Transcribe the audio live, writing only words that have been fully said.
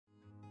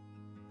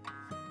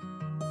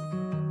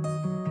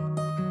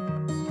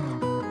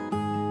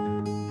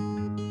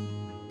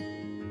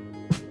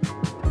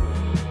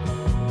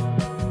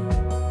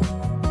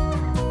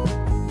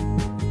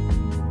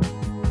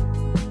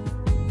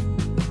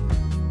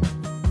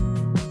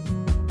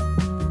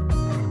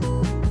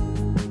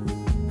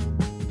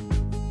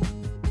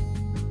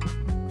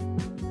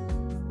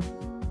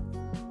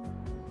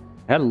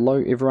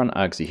Hello everyone,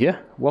 Argsy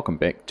here. Welcome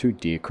back to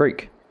Deer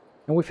Creek.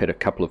 And we've had a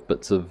couple of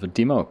bits of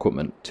demo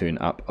equipment turn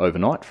up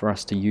overnight for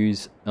us to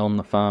use on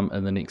the farm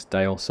in the next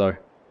day or so.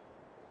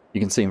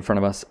 You can see in front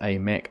of us a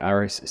Mack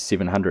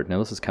RS700. Now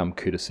this has come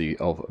courtesy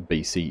of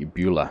BC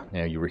Buhler.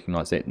 Now you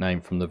recognise that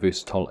name from the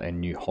versatile and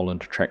New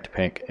Holland tractor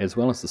pack, as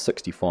well as the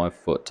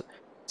 65-foot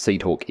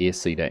Seedhawk air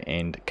seeder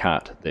and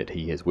cart that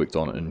he has worked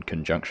on in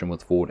conjunction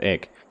with Ford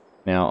Ag.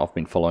 Now I've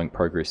been following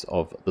progress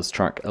of this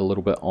truck a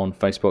little bit on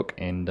Facebook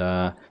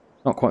and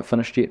not quite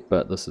finished yet,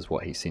 but this is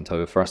what he sent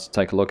over for us to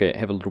take a look at,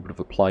 have a little bit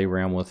of a play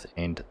around with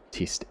and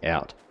test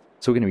out.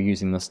 So we're going to be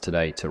using this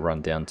today to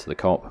run down to the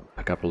co-op,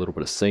 pick up a little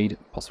bit of seed,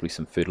 possibly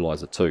some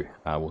fertilizer too.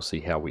 We'll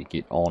see how we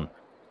get on.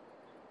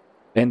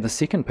 And the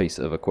second piece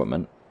of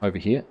equipment over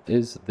here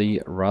is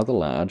the rather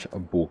large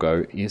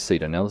Bourgalt air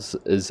seeder. Now this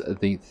is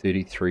the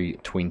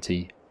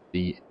 3320,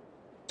 the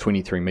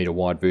 23 meter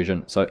wide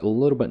version, so a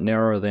little bit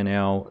narrower than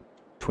our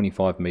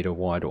 25 meter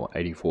wide or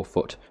 84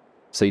 foot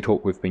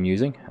Seedhawk we've been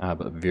using,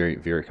 but very,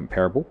 very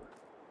comparable.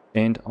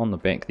 And on the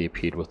back there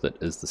paired with it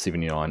is the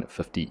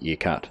 7950 air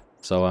cart.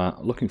 So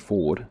looking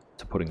forward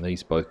to putting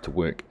these both to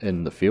work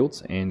in the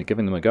fields and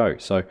giving them a go.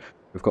 So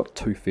we've got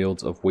two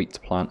fields of wheat to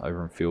plant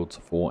over in fields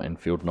 4 and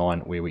field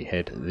 9 where we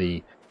had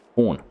the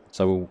corn.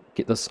 So we'll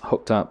get this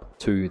hooked up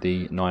to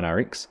the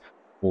 9RX.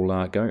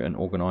 We'll go and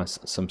organise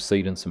some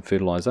seed and some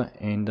fertiliser,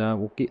 and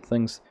we'll get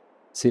things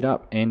set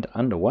up and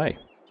underway.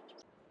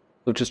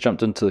 So I've just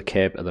jumped into the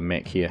cab of the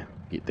Mack here,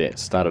 get that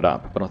started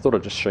up, but I thought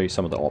I'd just show you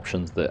some of the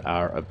options that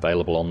are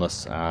available on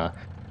this.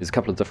 There's a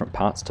couple of different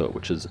parts to it,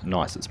 which is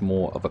nice. It's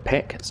more of a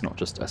pack, it's not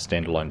just a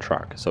standalone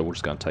truck. So we're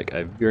just going to take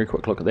a very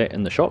quick look at that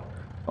in the shop.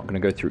 Not going to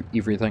go through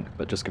everything,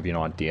 but just give you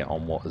an idea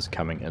on what is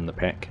coming in the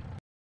pack.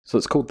 So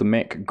it's called the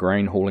Mack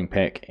Grain Hauling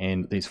Pack,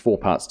 and there's 4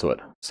 parts to it.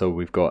 So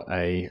we've got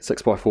a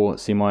 6x4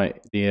 semi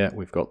there,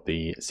 we've got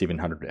the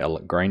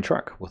 700L grain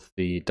truck with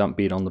the dump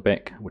bed on the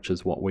back, which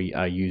is what we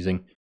are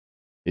using.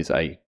 There's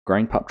a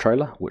grain pup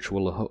trailer which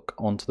will hook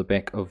onto the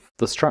back of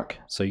this truck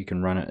so you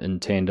can run it in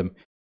tandem,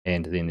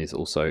 and then there's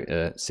also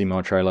a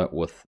semi trailer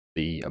with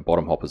the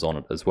bottom hoppers on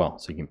it as well,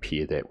 so you can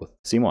pair that with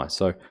the semi.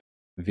 So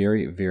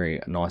very,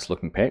 very nice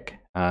looking pack.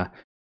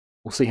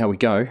 We'll see how we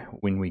go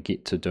when we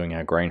get to doing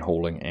our grain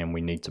hauling and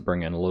we need to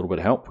bring in a little bit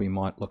of help. We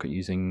might look at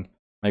using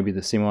maybe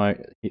the semi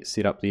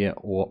set up there,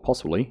 or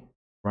possibly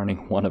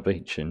running one of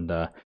each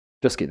and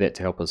just get that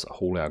to help us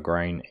haul our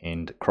grain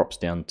and crops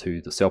down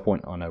to the sell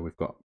point. I know we've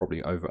got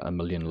probably over 1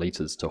 million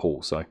litres to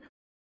haul, so it's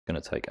going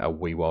to take a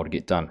wee while to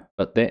get done.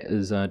 But that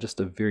is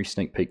just a very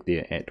sneak peek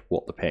there at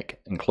what the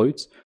pack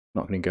includes. I'm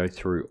not going to go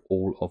through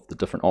all of the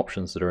different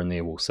options that are in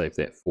there. We'll save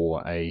that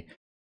for a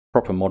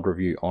proper mod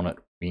review on it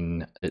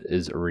when it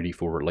is ready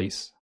for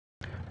release.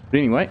 But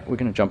anyway, we're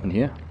going to jump in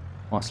here.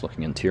 Nice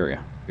looking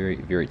interior, very,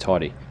 very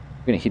tidy.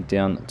 We're going to head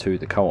down to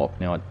the co-op.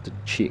 Now I did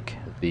check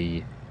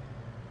the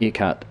air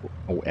cart,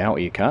 or our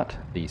air cart,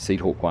 the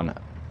Seedhawk one,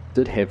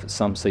 did have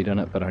some seed in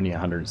it, but only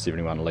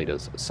 171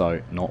 litres, so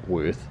not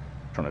worth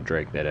trying to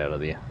drag that out of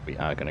there. We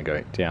are going to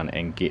go down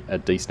and get a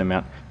decent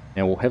amount.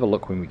 Now we'll have a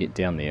look when we get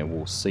down there.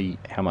 We'll see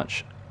how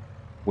much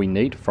we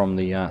need from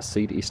the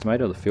seed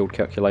estimator, the field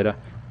calculator,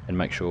 and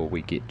make sure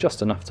we get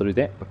just enough to do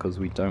that, because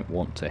we don't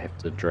want to have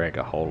to drag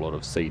a whole lot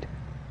of seed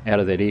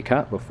out of that air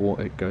cart before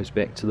it goes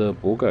back to the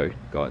Bourgalt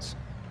guys.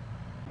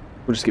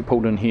 We'll just get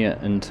pulled in here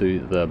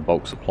into the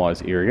bulk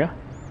supplies area.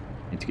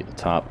 Need to get the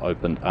tarp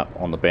opened up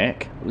on the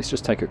back. But let's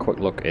just take a quick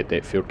look at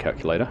that field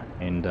calculator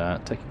and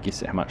take a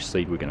guess at how much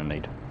seed we're going to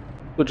need.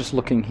 We're just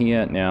looking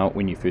here now.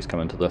 When you first come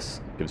into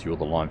this, it gives you all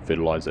the lime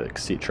fertilizer,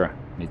 etc.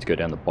 You need to go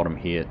down the bottom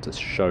here to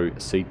show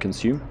seed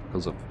consumed,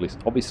 because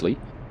obviously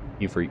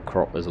every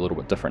crop is a little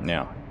bit different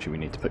now. Actually, we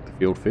need to pick the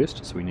field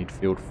first, so we need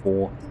field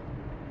 4,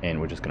 and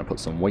we're just going to put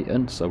some wheat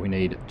in. So we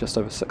need just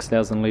over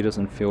 6,000 litres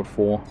in field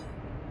 4,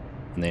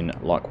 and then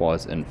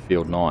likewise in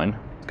field 9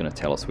 it's going to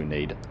tell us we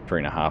need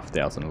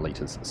 3,500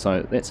 litres.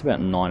 So that's about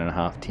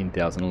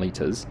 10,000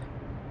 litres.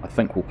 I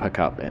think we'll pick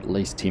up at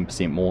least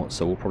 10% more,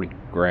 so we'll probably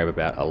grab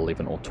about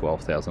 11 or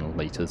 12,000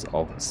 litres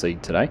of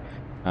seed today.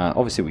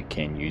 Obviously we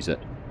can use it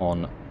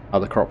on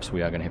other crops.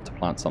 We are going to have to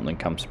plant something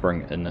come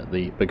spring in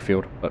the big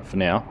field, but for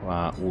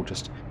now we'll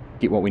just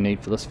get what we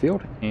need for this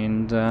field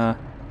and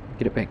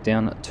get it back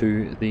down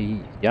to the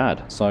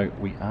yard. So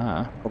we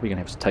are probably going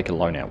to have to take a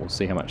loan out. We'll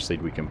see how much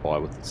seed we can buy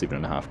with the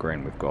 7.5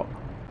 grand we've got.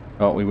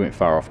 Well, we weren't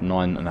far off,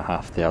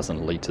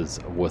 9,500 litres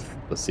with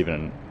the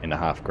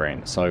 7.5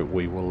 grand. So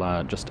we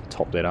will just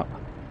top that up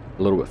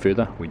a little bit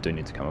further. We do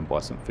need to come and buy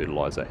some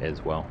fertiliser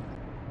as well.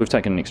 We've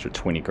taken an extra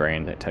 20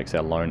 grand. That takes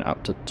our loan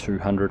up to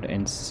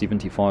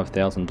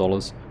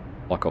 $275,000.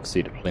 Like I've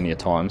said plenty of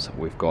times,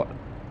 we've got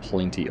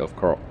plenty of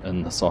crop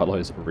in the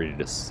silos ready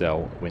to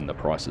sell when the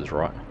price is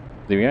right.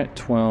 There we go,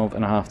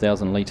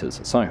 12,500 litres.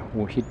 So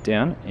we'll head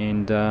down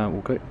and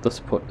we'll get this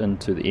put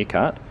into the air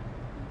cart,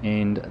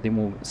 and then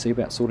we'll see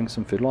about sorting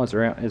some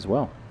fertiliser out as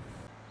well.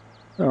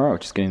 Alright, we're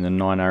just getting the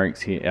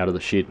 9RX here out of the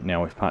shed.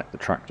 Now we've parked the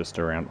truck just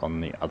around on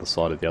the other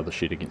side of the other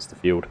shed against the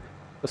field,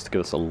 just to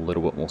give us a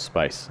little bit more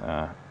space.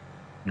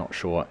 Not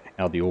sure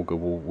how the auger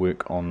will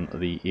work on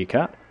the air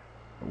cart.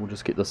 But we'll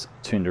just get this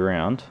turned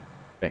around,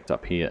 backed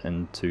up here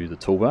into the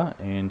toolbar,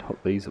 and hook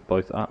these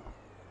both up.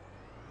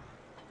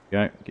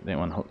 Go, get that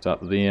one hooked up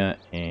there,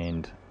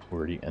 and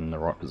already in the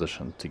right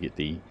position to get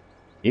the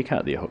air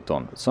cart there hooked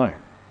on. So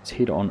let's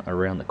head on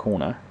around the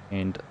corner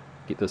and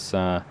get this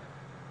air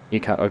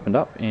cart opened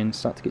up and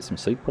start to get some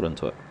seed put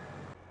into it.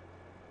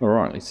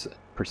 Alright, let's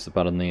press the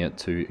button there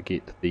to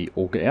get the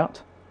auger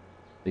out.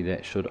 See,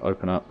 that should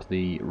open up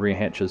the rear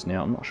hatches.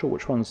 Now I'm not sure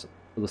which one's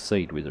for the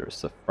seed, whether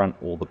it's the front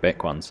or the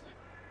back ones,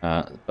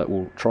 but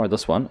we'll try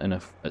this one, and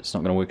if it's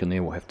not going to work in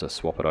there we'll have to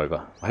swap it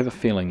over. I have a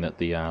feeling that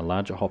the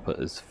larger hopper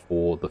is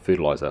for the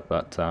fertilizer,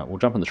 but we'll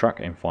jump in the truck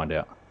and find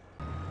out.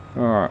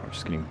 Alright,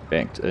 just getting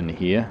backed in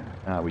here.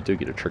 We do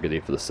get a trigger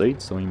there for the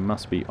seed, so we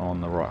must be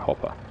on the right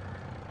hopper.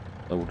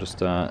 So we'll just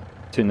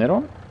turn that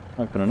on,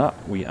 open it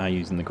up. We are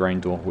using the grain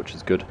door, which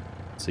is good.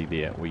 See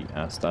there, we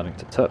are starting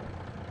to tip.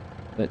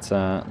 That's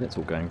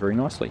all going very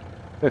nicely.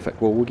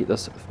 Perfect. Well, we'll get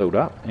this filled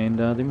up, and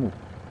then we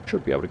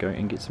should be able to go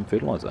and get some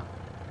fertilizer.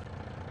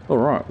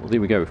 Alright, well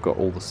there we go. We've got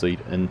all the seed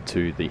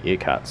into the air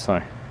cart,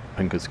 so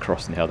fingers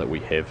crossed now that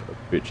we have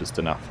purchased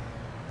enough.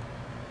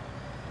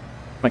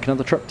 Make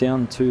another trip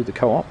down to the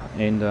co-op,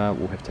 and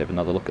we'll have to have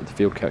another look at the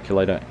field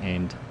calculator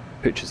and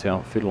purchase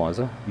our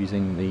fertilizer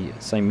using the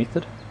same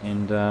method,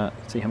 and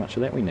see how much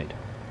of that we need.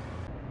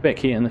 Back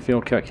here in the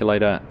field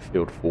calculator,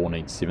 field 4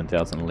 needs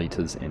 7,000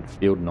 litres and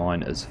field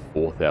 9 is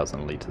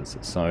 4,000 litres,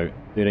 so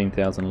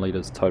 13,000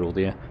 litres total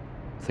there.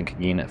 I think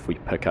again if we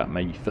pick up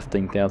maybe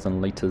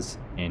 15,000 litres,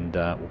 and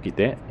we'll get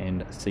that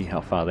and see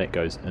how far that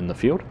goes in the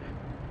field.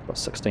 Got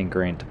 16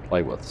 grand to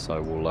play with,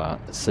 so we'll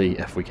see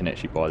if we can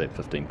actually buy that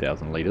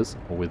 15,000 litres,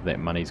 or whether that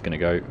money's going to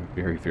go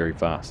very, very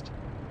fast.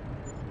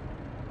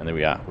 And there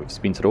we are, we've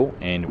spent it all,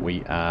 and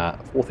we are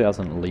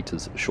 4,000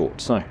 litres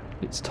short, so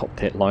let's top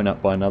that loan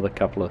up by another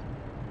couple of,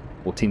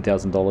 or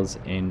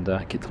 $10,000,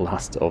 and get the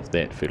last of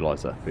that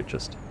fertilizer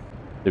purchased.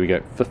 There we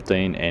go,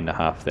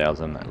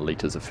 15,500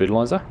 litres of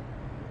fertilizer,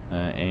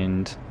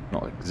 and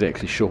not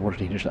exactly sure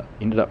what it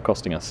ended up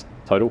costing us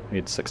total. We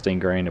had 16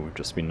 grand and we've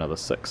just spent another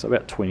 6, so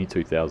about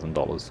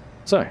 $22,000.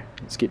 So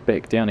let's get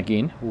back down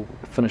again. We'll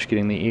finish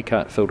getting the air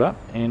cart filled up,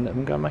 and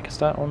I'm going to make a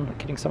start on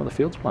getting some of the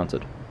fields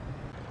planted.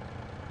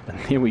 And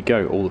there we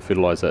go, all the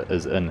fertilizer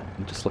is in.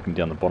 And just looking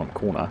down the bottom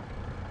corner,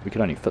 we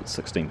could only fit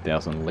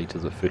 16,000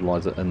 litres of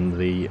fertilizer in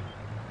the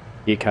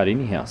air cart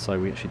anyhow, so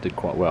we actually did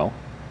quite well,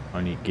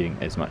 only getting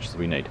as much as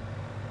we need.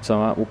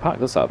 So we'll park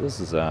this up. This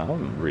is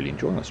I'm really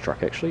enjoying this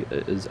truck actually.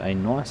 It is a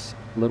nice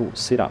little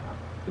setup.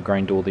 The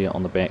grain door there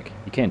on the back.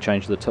 You can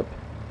change the tip,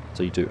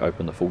 so you do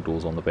open the full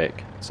doors on the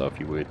back, so if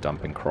you were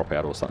dumping crop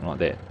out or something like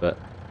that. But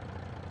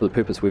for the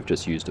purpose we've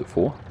just used it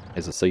for,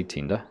 as a seed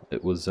tender,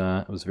 it was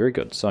very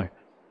good. So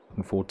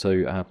looking forward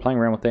to playing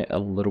around with that a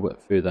little bit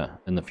further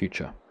in the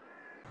future.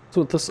 So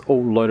with this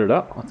all loaded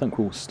up, I think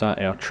we'll start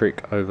our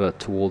trek over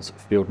towards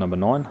field number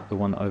 9, the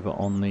one over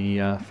on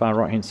the far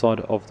right hand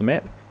side of the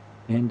map,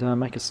 and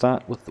make a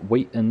start with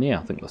wheat in there.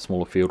 I think the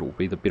smaller field will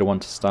be the better one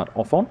to start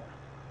off on.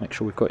 Make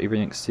sure we've got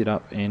everything set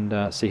up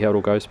and see how it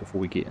all goes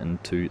before we get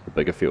into the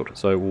bigger field.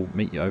 So we'll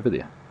meet you over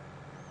there.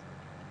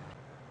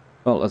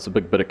 Well, it's a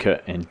big bit of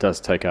kit and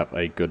does take up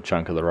a good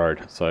chunk of the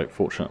road, so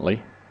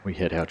fortunately we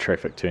had our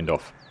traffic turned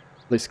off.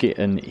 Let's get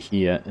in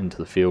here into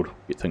the field,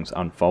 get things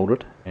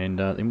unfolded, and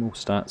then we'll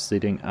start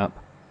setting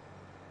up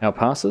our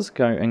passes,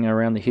 going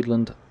around the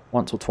headland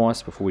once or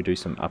twice before we do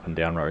some up and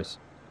down rows.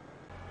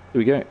 Here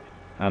we go,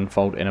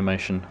 unfold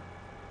animation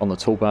on the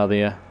toolbar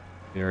there,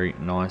 very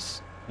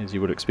nice as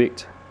you would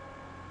expect.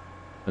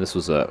 And this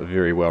was a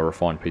very well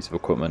refined piece of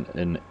equipment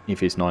in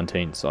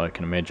FS19, so I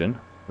can imagine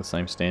the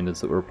same standards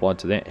that were applied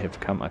to that have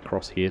come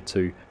across here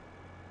to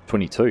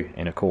 22,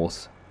 and of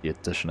course the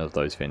addition of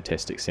those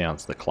fantastic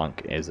sounds, the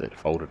clunk as it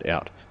folded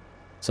out.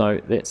 So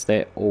that's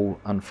that all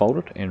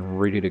unfolded and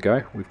ready to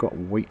go. We've got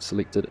wheat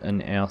selected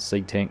in our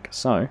seed tank,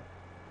 so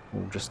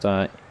we'll just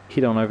head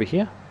on over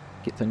here,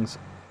 get things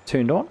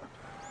turned on.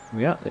 Here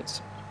we are,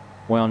 that's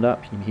wound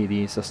up, you can hear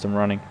the air system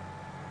running.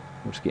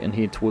 We'll just get in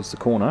here towards the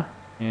corner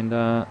and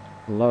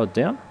lower it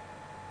down.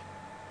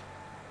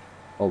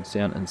 Folds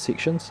down in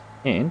sections,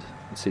 and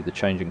you see the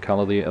change in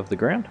colour there of the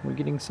ground. We're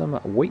getting some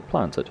wheat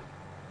planted.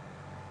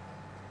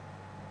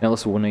 Now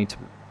this will need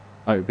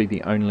to be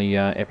the only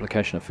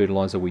application of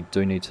fertiliser we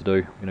do need to do.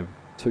 I'm going to be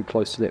too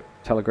close to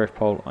that telegraph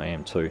pole. I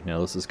am too.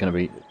 Now this is going to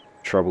be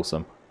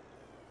troublesome.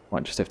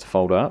 Might just have to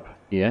fold up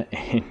here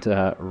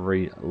and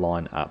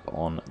re-line up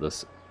on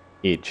this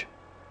edge.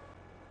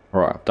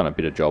 Alright, I've done a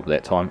better job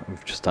that time.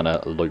 We've just done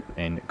a loop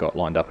and got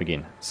lined up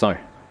again. So,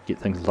 get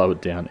things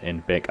lowered down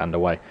and back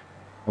underway.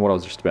 And what I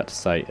was just about to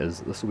say is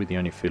this will be the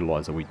only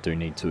fertiliser we do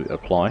need to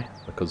apply,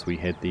 because we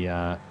had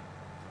the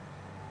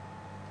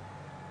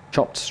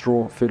chopped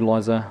straw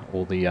fertiliser,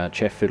 or the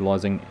chaff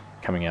fertilising,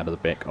 coming out of the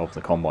back of the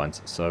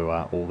combines. So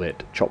all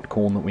that chopped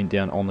corn that went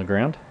down on the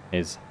ground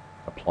has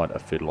applied a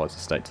fertiliser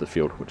state to the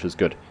field, which is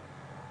good.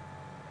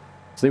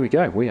 So there we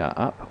go, we are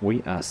up,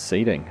 we are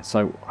seeding.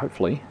 So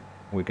hopefully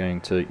we're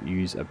going to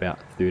use about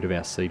a third of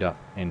our seed up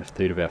and a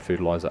third of our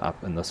fertiliser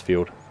up in this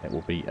field. That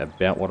will be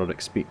about what I'd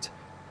expect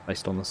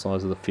based on the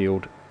size of the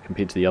field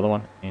compared to the other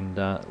one, and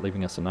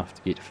leaving us enough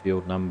to get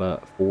field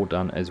number 4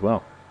 done as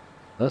well.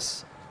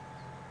 This,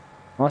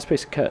 nice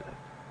piece of kit.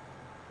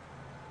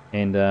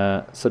 And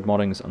Sid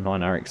Modding's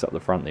 9RX up the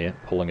front there,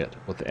 pulling it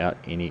without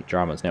any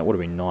dramas. Now it would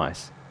have been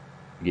nice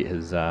to get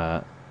his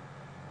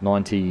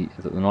 90,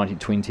 is it the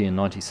 9020 and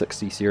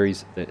 9060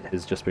 series that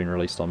has just been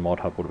released on Mod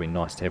Hub. Would have been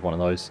nice to have one of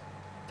those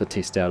to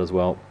test out as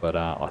well, but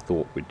I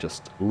thought we'd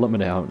just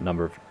limit our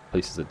number of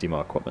pieces of demo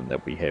equipment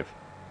that we have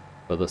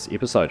for this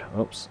episode.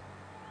 Oops,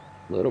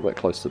 a little bit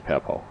close to the power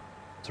pole.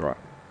 It's alright,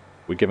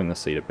 we're giving the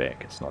seeder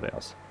back, it's not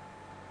ours.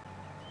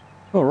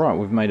 Alright,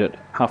 we've made it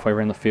halfway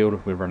around the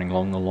field. We're running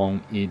along the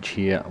long edge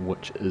here,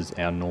 which is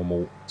our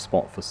normal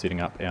spot for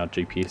setting up our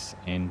GPS,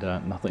 and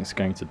nothing's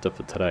going to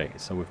differ today.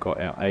 So we've got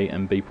our A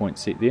and B point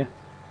set there.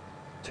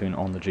 Turn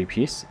on the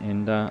GPS,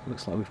 and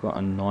looks like we've got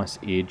a nice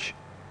edge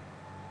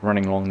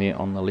running along there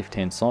on the left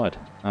hand side.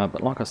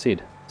 But like I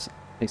said, this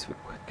piece of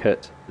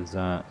kit is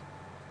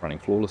running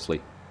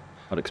flawlessly.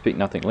 I'd expect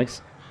nothing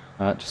less.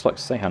 Just like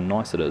to say how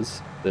nice it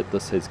is that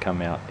this has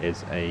come out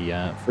as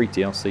a free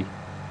DLC.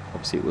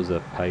 Obviously it was a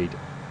paid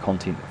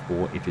content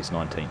for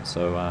FS19,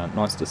 so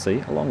nice to see,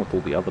 along with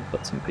all the other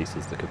bits and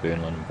pieces, the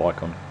Cabernet and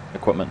Vicon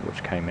equipment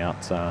which came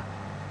out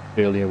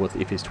earlier with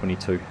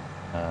FS22.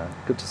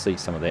 Good to see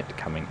some of that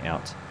coming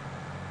out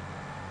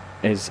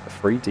as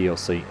free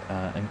DLC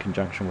in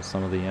conjunction with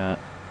some of the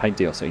paid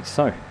DLC.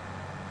 So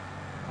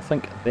I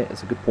think that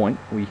is a good point.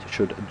 We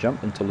should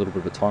jump into a little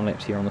bit of a time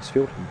lapse here on this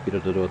field. Better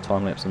to do a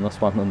time lapse on this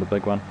one than the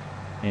big one,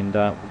 and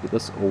we'll get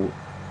this all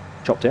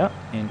chopped out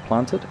and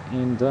planted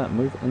and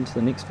move into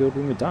the next field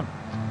when we're done.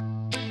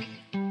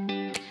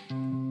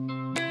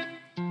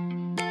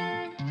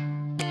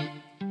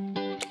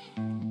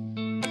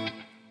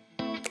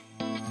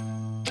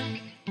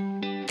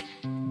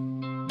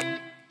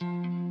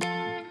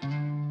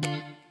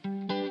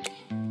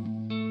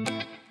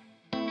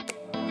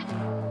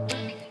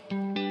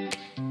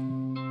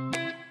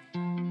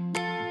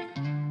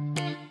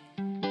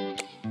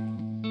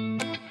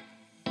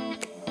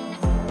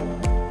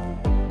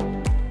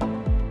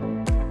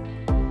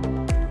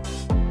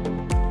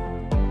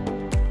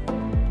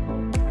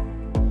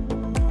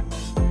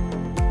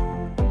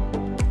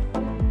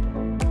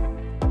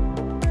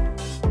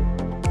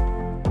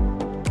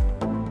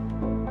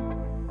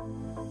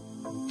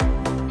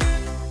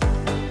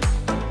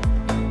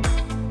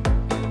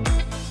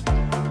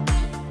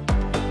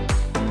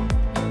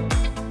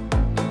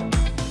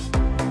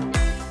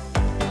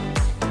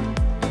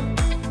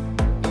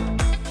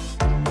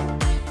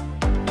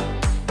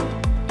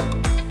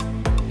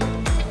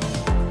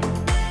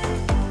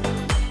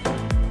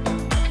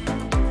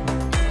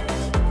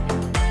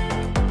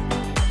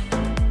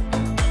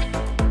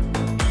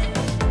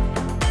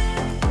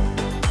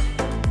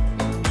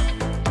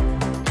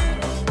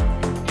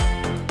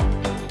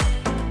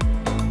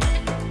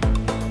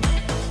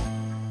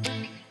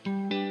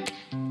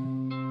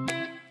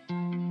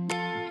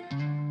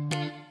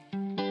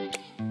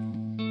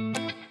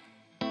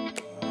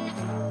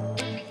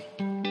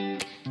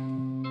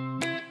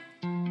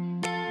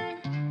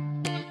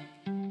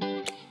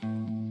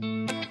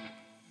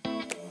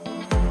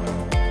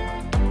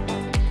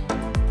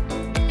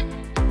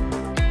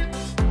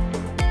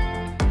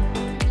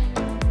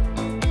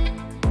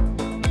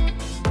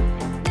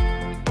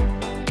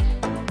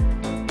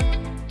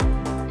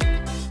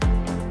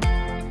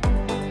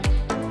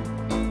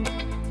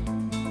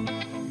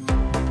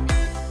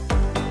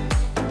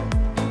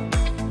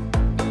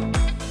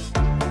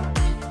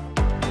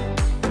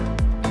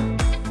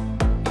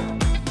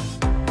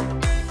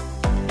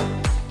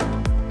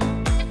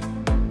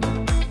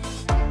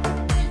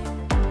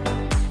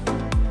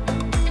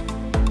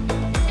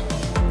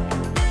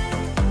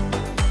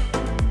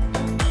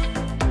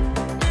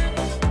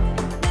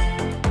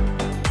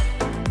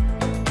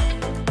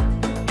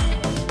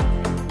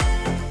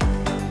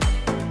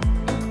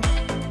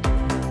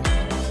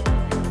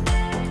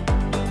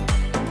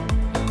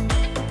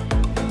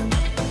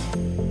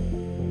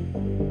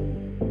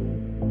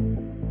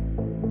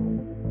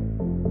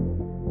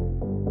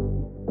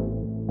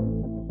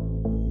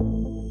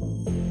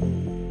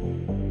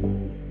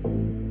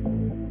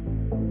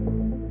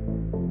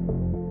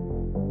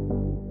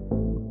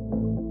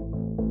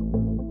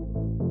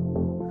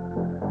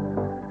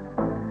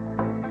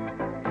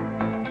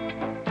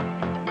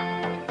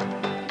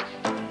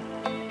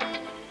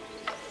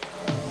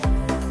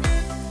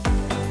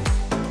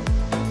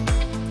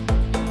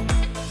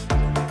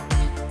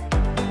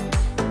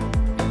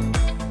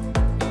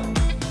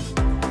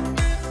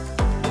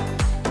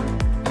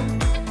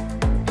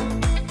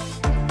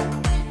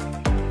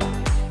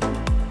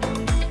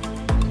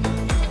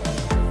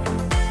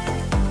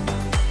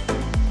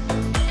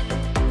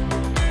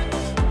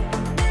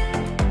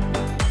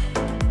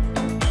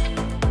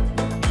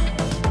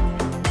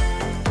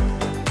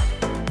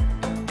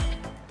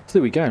 So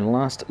there we go,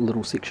 last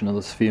little section of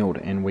this field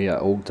and we are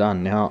all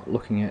done. Now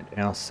looking at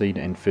our seed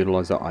and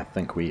fertiliser, I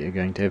think we are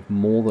going to have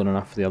more than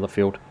enough for the other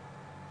field.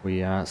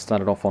 We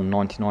started off on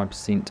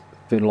 99%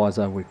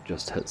 fertiliser, we've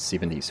just hit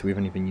 70, so we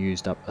haven't even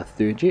used up a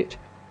third yet.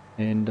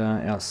 And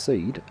our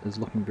seed is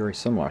looking very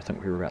similar. I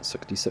think we were about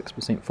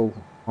 66% full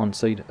on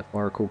seed if I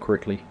recall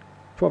correctly.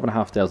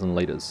 12,500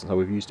 litres, so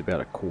we've used about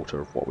a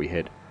quarter of what we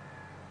had.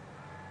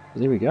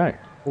 So there we go,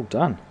 all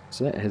done.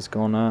 So that has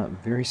gone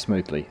very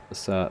smoothly.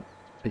 This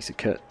piece of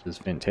kit is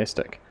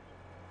fantastic.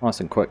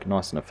 Nice and quick,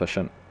 nice and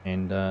efficient,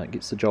 and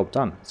gets the job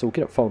done. So we'll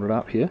get it folded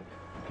up here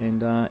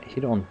and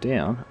head on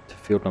down to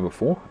field number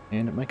 4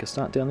 and make a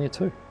start down there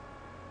too.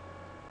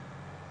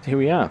 So here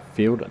we are,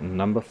 field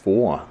number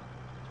 4.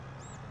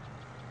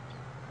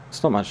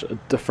 It's not much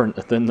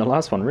different than the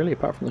last one really,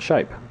 apart from the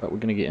shape, but we're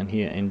going to get in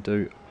here and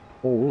do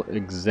all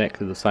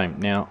exactly the same.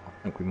 Now I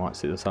think we might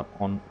set this up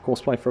on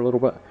courseplay for a little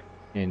bit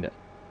and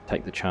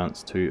take the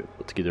chance to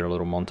put together a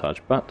little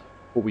montage, but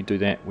before we do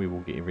that, we will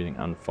get everything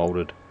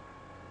unfolded,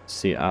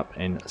 set up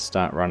and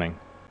start running.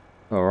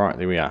 Alright,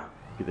 there we are.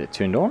 Get that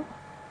turned on,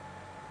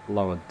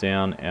 lower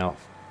down our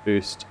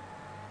first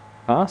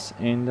pass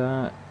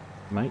and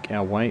make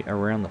our way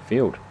around the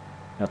field.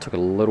 Now it took a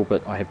little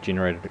bit, I have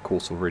generated a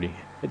course already.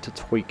 Had to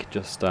tweak,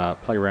 just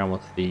play around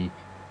with the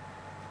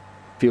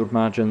field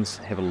margins,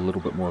 have a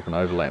little bit more of an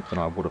overlap than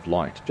I would have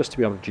liked, just to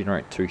be able to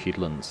generate 2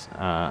 headlands.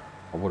 I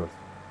would have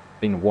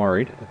been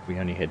worried if we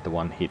only had the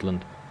one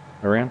headland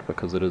around,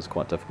 because it is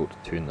quite difficult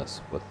to turn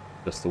this with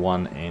just the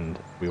one, and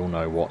we all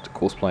know what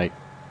courseplay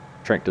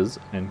tractors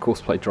and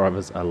courseplay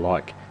drivers are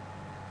like,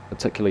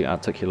 particularly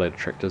articulated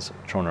tractors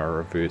trying to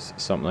reverse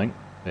something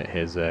that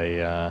has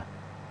a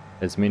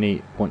as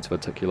many points of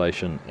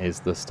articulation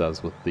as this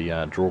does with the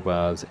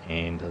drawbars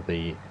and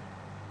the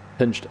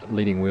hinged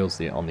leading wheels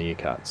there on the air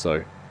cart.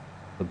 So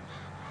the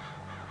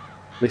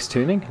less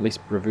turning, less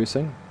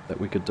reversing that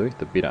we could do,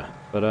 the better.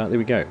 But there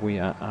we go, we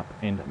are up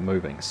and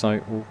moving.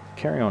 So we'll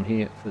carry on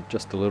here for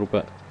just a little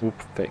bit. In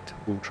fact,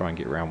 we'll try and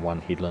get around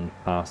one headland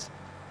pass,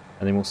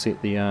 and then we'll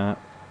set the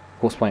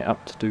courseplay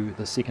up to do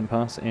the second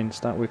pass and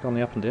start working on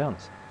the up and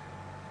downs.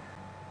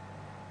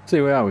 So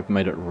here we are, we've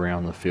made it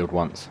around the field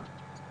once.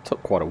 It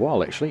took quite a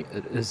while actually.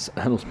 It is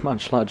a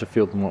much larger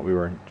field than what we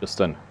were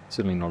just in.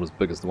 Certainly not as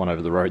big as the one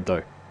over the road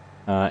though.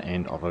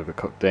 And I've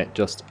overcooked that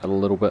just a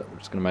little bit. We're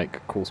just going to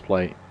make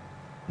courseplay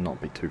not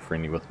be too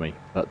friendly with me,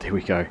 but there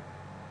we go.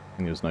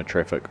 There's no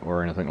traffic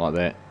or anything like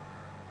that.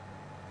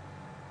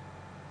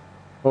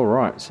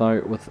 Alright,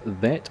 so with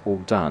that all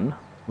done,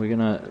 we're going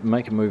to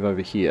make a move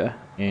over here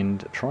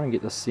and try and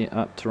get this set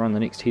up to run the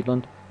next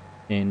headland,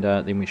 and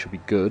then we should be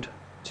good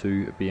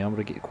to be able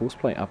to get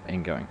courseplay up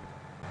and going.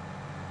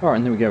 Alright,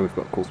 and there we go, we've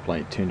got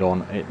courseplay turned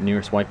on at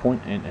nearest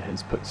waypoint and it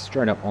has put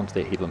straight up onto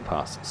that headland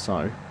pass.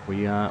 So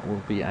we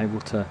will be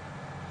able to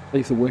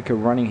leave the worker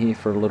running here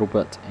for a little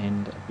bit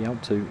and be able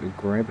to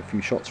grab a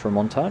few shots for a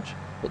montage,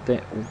 put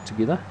that all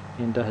together,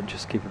 and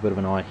just keep a bit of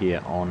an eye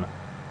here on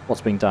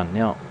what's being done.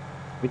 Now,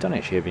 we don't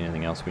actually have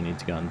anything else we need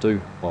to go and do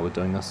while we're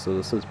doing this, so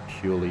this is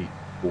purely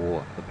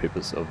for the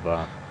purpose of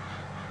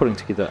putting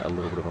together a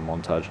little bit of a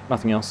montage.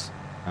 Nothing else.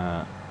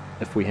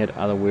 If we had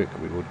other work,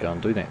 we would go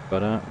and do that,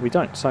 but we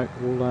don't, so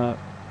we'll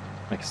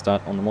make a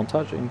start on the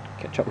montage and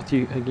catch up with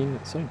you again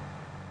soon.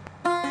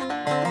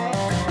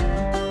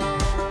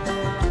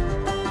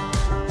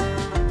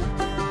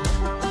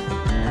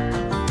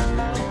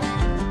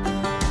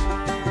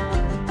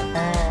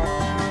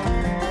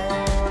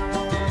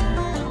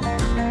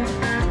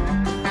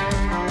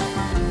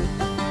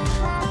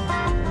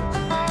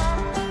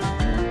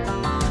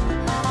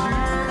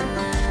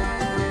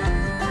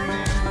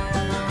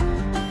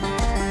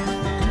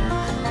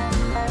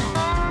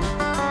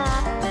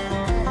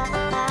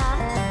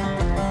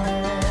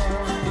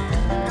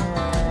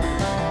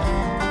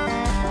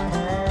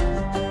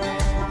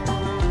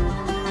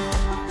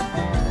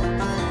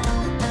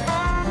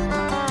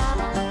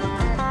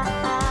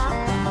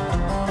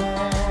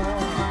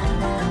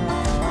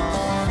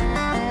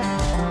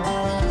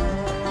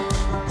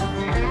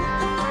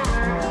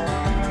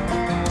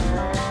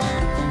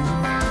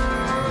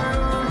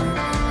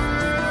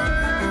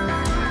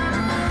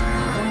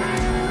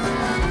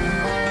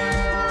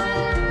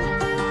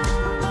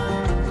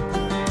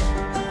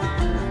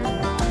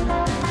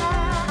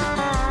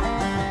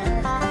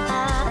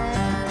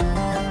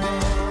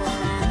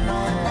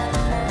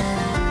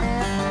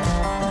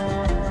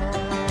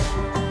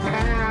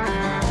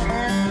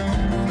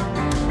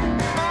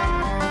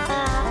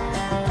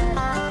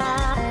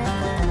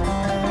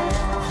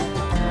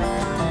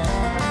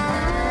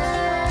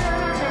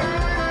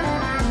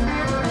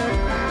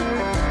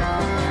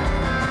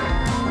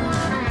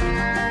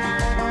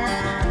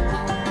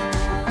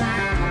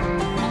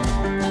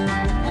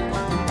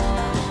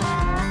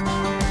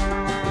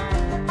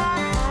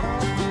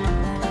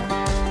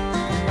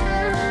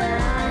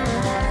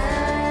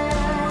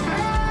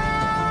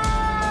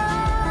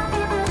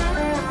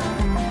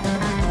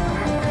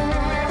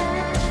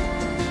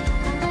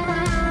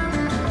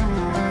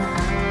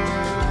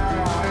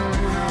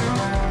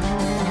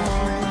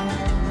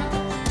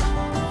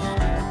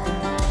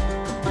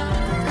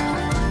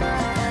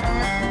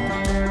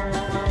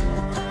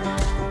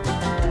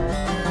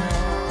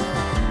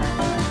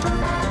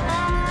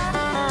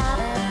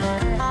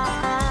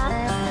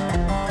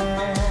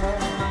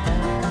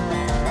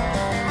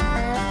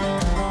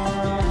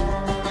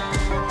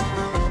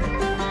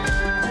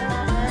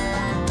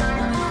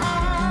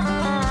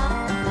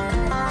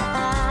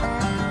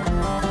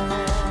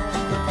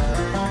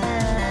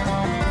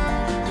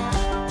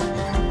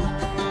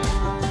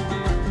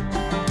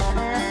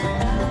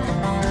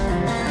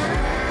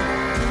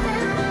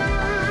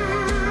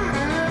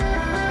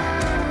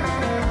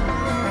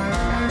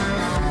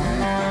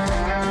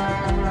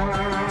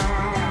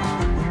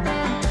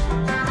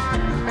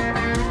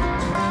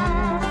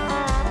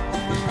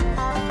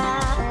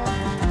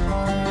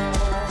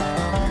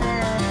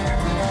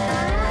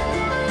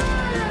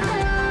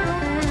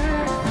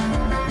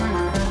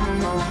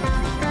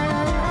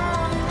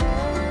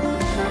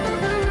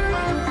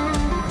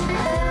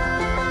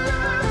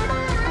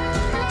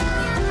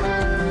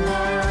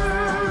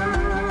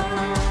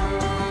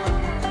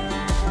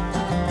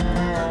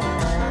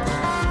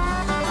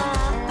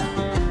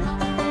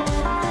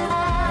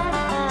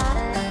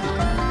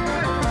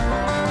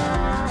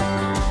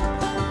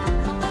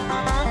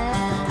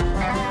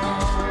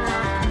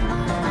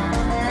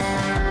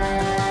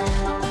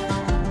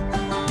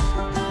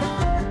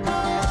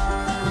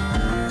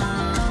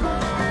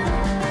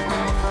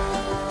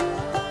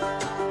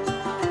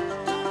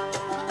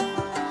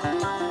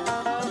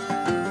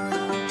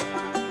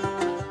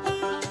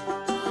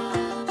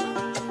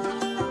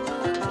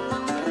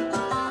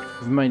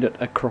 made it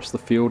across the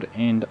field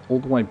and all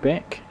the way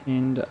back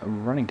and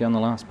running down the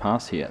last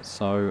pass here.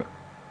 So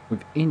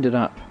we've ended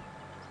up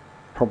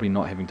probably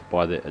not having to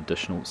buy that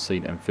additional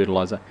seed and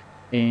fertilizer.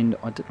 And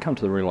I did come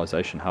to the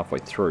realization halfway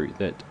through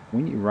that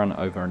when you run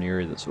over an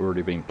area that's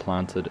already been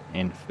planted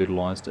and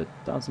fertilized, it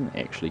doesn't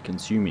actually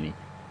consume any.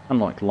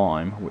 Unlike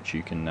lime, which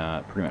you can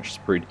pretty much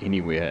spread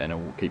anywhere and it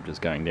will keep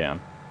just going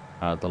down,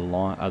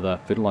 the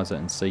fertilizer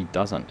and seed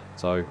doesn't.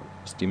 So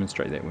just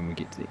demonstrate that when we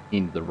get to the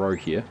end of the row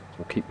here.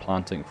 We'll keep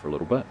planting for a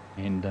little bit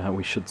and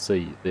we should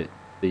see that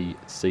the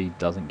seed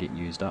doesn't get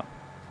used up.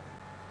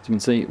 So you can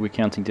see we're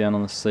counting down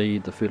on the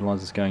seed, the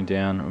fertilizer is going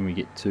down when we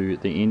get to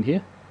the end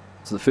here.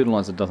 So the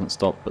fertilizer doesn't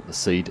stop, but the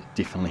seed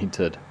definitely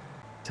did.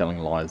 Telling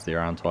lies there,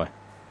 aren't I?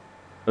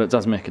 But it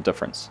does make a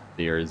difference.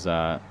 There is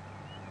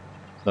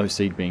no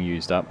seed being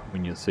used up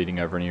when you're seeding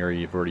over an area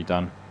you've already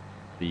done.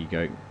 There you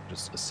go,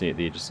 just see it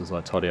there just as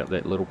I tidy up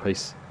that little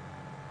piece.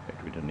 In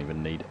fact, we didn't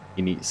even need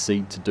any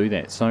seed to do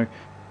that. So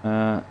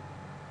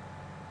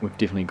we've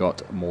definitely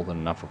got more than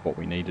enough of what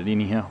we needed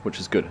anyhow, which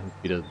is good. It's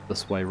better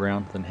this way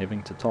around than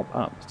having to top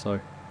up. So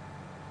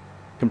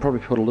can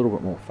probably put a little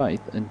bit more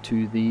faith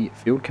into the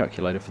field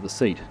calculator for the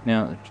seed.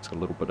 Now, just a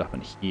little bit up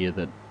in here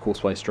that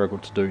Courseway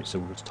struggled to do, so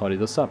we'll just tidy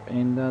this up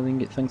and then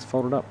get things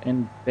folded up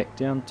and back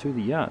down to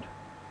the yard.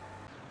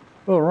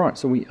 Alright,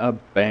 so we are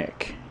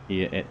back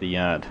here at the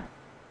yard.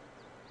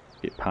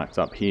 Get parked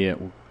up here,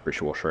 we'll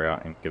pressure washer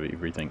out and give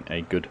everything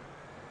a good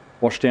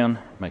wash down,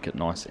 make it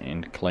nice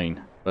and clean.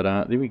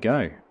 But there we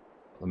go,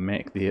 the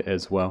Mack there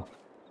as well.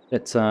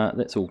 That's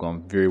all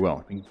gone very well.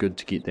 It's been good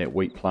to get that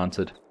wheat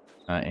planted.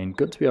 And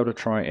good to be able to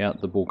try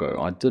out the Bourgalt.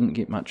 I didn't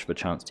get much of a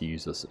chance to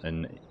use this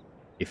in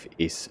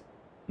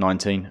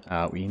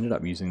FS19. We ended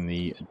up using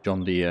the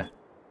John Deere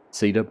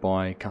Seeder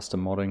by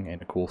Custom Modding,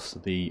 and of course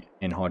the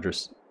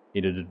anhydrous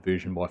edited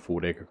version by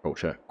Ford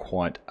Agriculture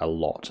quite a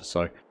lot.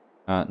 So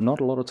not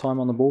a lot of time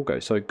on the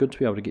Bourgalt. So good to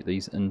be able to get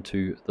these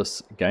into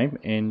this game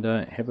and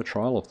have a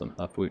trial of them.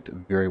 They've worked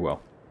very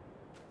well.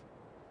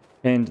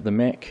 And the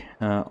Mack,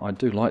 I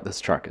do like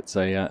this truck. It's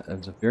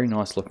a very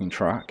nice looking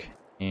truck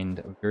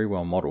and very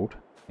well modelled,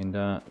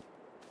 and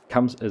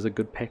comes as a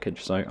good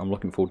package, so I'm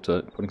looking forward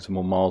to putting some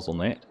more miles on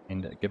that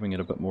and giving it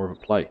a bit more of a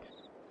play.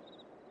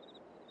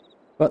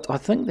 But I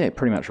think that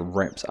pretty much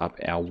wraps up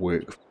our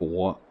work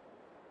for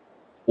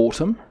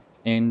autumn,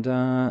 and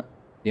the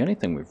only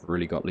thing we've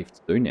really got left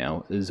to do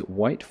now is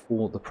wait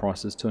for the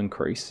prices to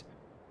increase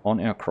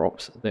on our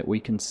crops that we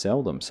can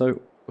sell them.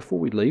 So before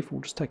we leave, we'll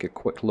just take a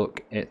quick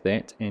look at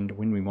that and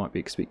when we might be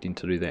expecting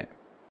to do that.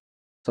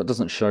 So it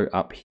doesn't show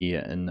up here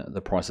in the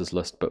prices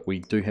list, but we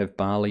do have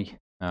barley,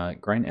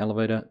 grain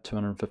elevator,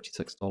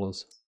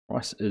 $256.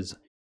 Price is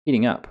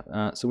heading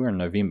up, so we're in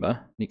November.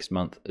 Next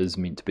month is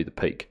meant to be the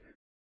peak.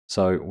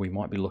 So we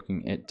might be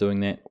looking at doing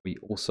that. We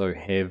also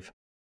have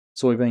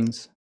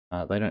soybeans.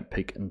 They don't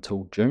peak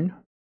until June,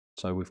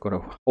 so we've got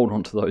to hold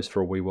on to those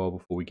for a wee while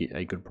before we get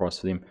a good price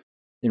for them.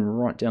 Then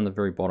right down the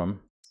very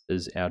bottom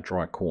is our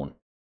dry corn.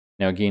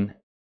 Now again,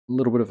 a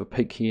little bit of a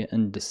peak here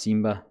in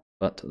December,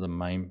 but the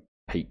main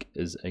peak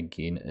is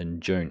again in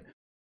June.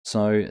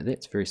 So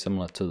that's very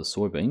similar to the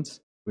soybeans.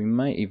 We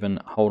may even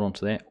hold on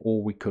to that,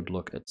 or we could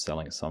look at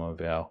selling some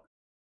of our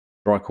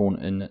dry corn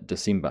in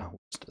December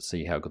just to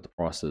see how good the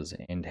price is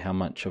and how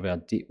much of our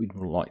debt we'd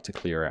like to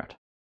clear out.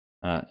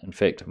 In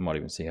fact, we might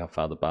even see how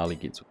far the barley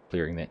gets with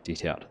clearing that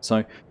debt out.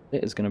 So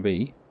that is going to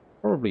be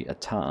probably a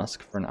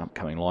task for an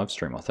upcoming live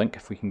stream, I think,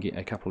 if we can get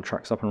a couple of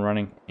trucks up and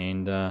running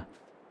and drive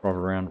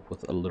around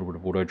with a little bit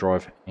of auto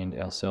drive and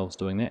ourselves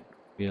doing that.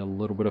 It'll be a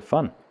little bit of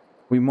fun.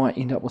 We might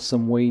end up with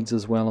some weeds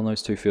as well in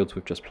those two fields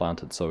we've just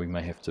planted, so we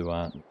may have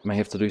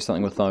to do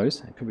something with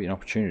those. It could be an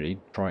opportunity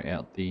to try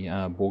out the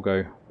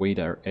Bourgalt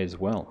weeder as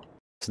well.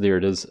 So there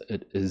it is.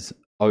 It is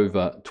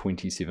over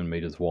 27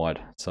 meters wide,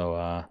 so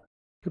it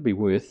could be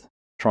worth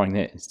trying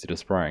that instead of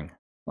spraying.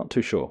 Not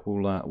too sure.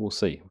 We'll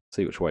see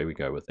which way we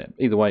go with that.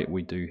 Either way,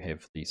 we do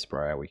have the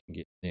sprayer we can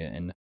get there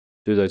and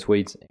do those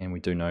weeds, and we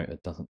do know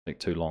it doesn't take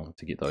too long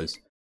to get those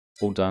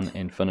all done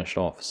and finished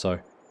off. So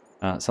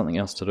something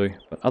else to do,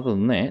 but other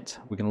than that,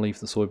 we're going to leave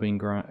the soybean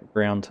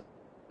ground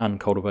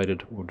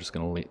uncultivated. We're just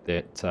going to let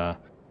that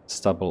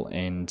stubble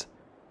and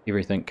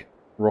everything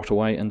rot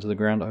away into the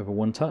ground over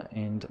winter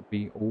and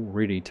be all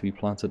ready to be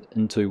planted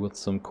into with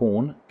some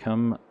corn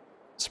come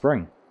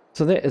spring.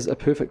 So that is a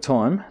perfect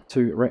time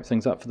to wrap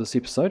things up for this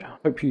episode.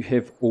 Hope you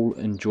have all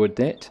enjoyed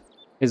that.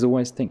 As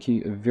always, thank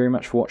you very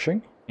much for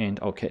watching, and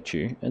I'll catch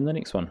you in the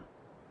next one.